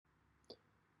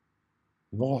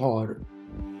Vad har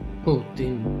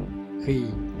Putin, Xi,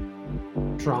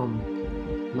 Trump,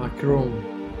 Macron,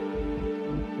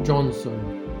 Johnson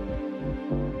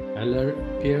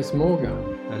eller Piers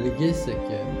Morgan eller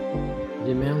Giesecke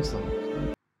gemensamt?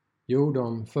 Jo,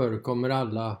 de förekommer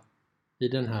alla i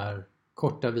den här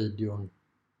korta videon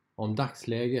om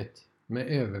dagsläget med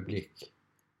överblick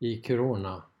i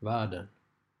coronavärlden.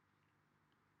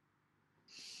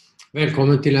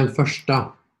 Välkommen till en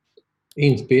första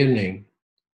inspelning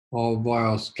av vad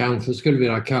jag kanske skulle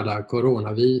vilja kalla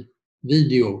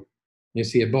coronavideo. Ni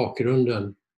ser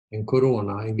bakgrunden, en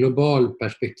global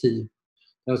perspektiv.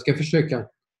 Jag ska försöka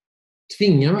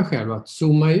tvinga mig själv att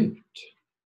zooma ut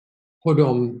på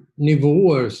de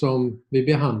nivåer som vi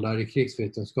behandlar i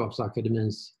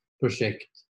Krigsvetenskapsakademins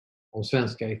projekt om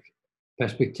svenska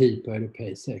perspektiv på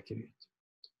europeisk säkerhet.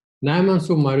 När man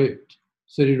zoomar ut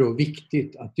så är det då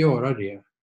viktigt att göra det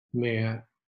med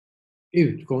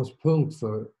utgångspunkt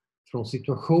från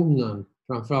situationen,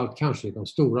 framförallt kanske i de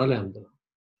stora länderna.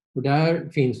 Och där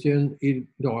finns ju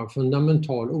idag en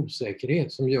fundamental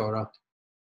osäkerhet som gör att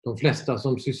de flesta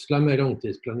som sysslar med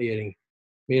långtidsplanering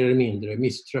mer eller mindre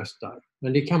misströstar.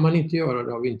 Men det kan man inte göra,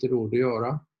 det har vi inte råd att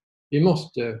göra. Vi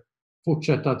måste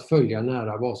fortsätta att följa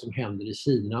nära vad som händer i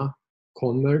Kina.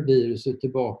 Kommer viruset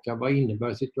tillbaka? Vad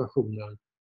innebär situationen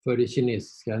för det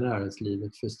kinesiska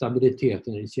näringslivet, för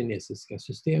stabiliteten i det kinesiska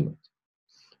systemet?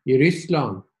 I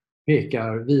Ryssland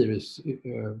pekar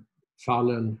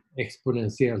virusfallen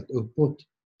exponentiellt uppåt.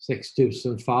 6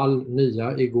 000 fall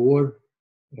nya igår.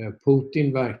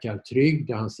 Putin verkar trygg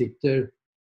där han sitter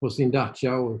på sin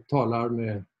dacha och talar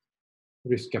med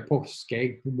ryska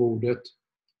påskägg på bordet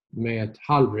med ett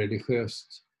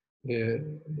halvreligiöst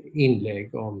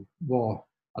inlägg om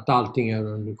att allting är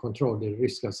under kontroll i det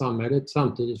ryska samhället.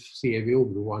 Samtidigt ser vi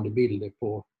oroande bilder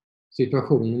på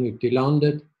situationen ute i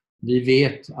landet. Vi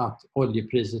vet att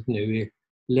oljepriset nu är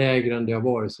lägre än det har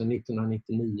varit sedan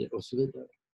 1999 och så vidare.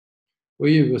 Och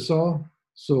i USA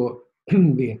så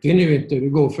vet vi nu inte hur det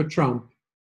går för Trump.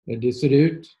 Det ser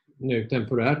ut, nu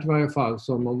temporärt i varje fall,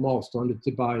 som om avståndet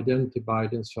till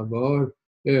Bidens favör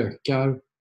ökar.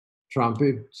 Trump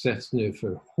utsätts nu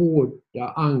för hårda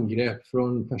angrepp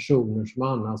från personer som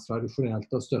annars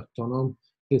traditionellt har stött honom.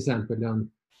 Till exempel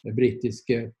den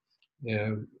brittiske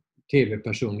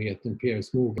tv-personligheten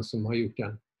Piers Morgan som har gjort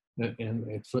ett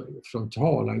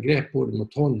frontalangrepp både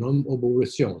mot honom och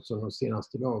Boris Johnson de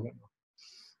senaste dagarna.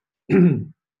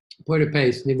 På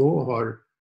europeisk nivå har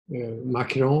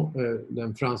Macron,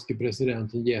 den franske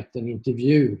presidenten, gett en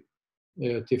intervju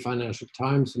till Financial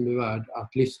Times som är värd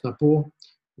att lyssna på.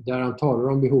 Där han talar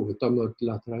om behovet av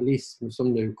multilateralism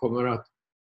som nu kommer att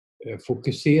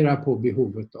fokusera på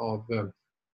behovet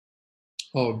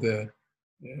av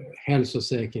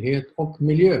hälsosäkerhet och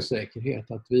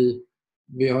miljösäkerhet. Att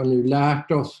vi har nu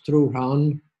lärt oss, tror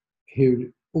han,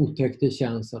 hur otäckt det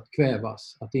känns att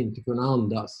kvävas, att inte kunna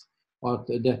andas. Och att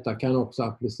detta kan också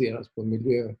appliceras på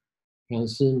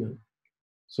miljöhänsynen.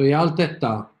 Så i allt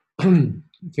detta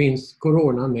finns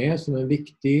corona med som en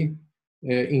viktig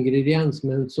ingrediens,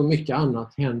 men så mycket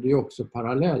annat händer ju också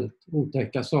parallellt.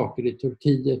 Otäcka saker i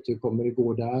Turkiet, hur kommer det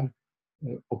gå där?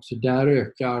 Också där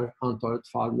ökar antalet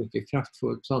fall mycket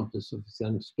kraftfullt, samtidigt som det finns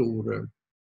en stor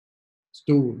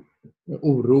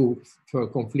oro för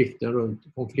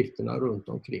konflikterna runt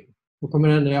omkring. Och kommer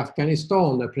hända i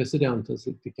Afghanistan där presidenten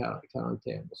sitter i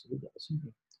karantän och så vidare.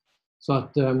 Så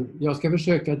att jag ska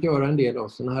försöka att göra en del av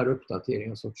sådana här uppdateringar,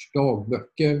 en sorts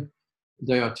dagböcker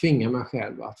där jag tvingar mig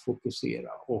själv att fokusera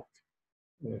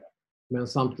men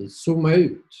samtidigt zooma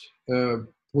ut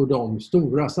på de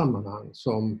stora sammanhang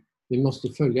som vi måste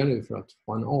följa nu för att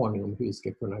få en aning om hur vi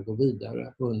ska kunna gå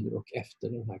vidare under och efter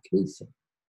den här krisen.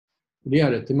 Det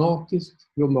är tematiskt,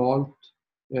 globalt,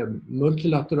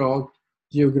 multilateralt,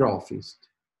 geografiskt.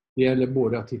 Det gäller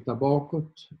både att titta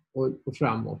bakåt och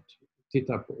framåt,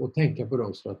 titta på och tänka på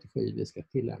de strategier vi ska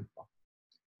tillämpa.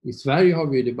 I Sverige har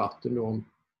vi debatten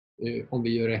om vi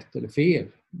gör rätt eller fel.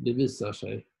 Det visar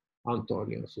sig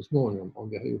antagligen så småningom om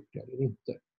vi har gjort det eller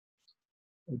inte.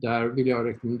 Där vill jag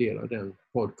rekommendera den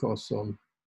podcast som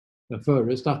den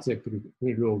förre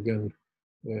statsepidemiologen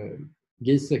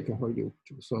Giesecke har gjort,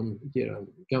 som ger en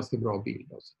ganska bra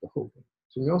bild av situationen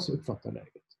som jag så uppfattar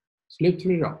läget. Slut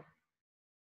för idag.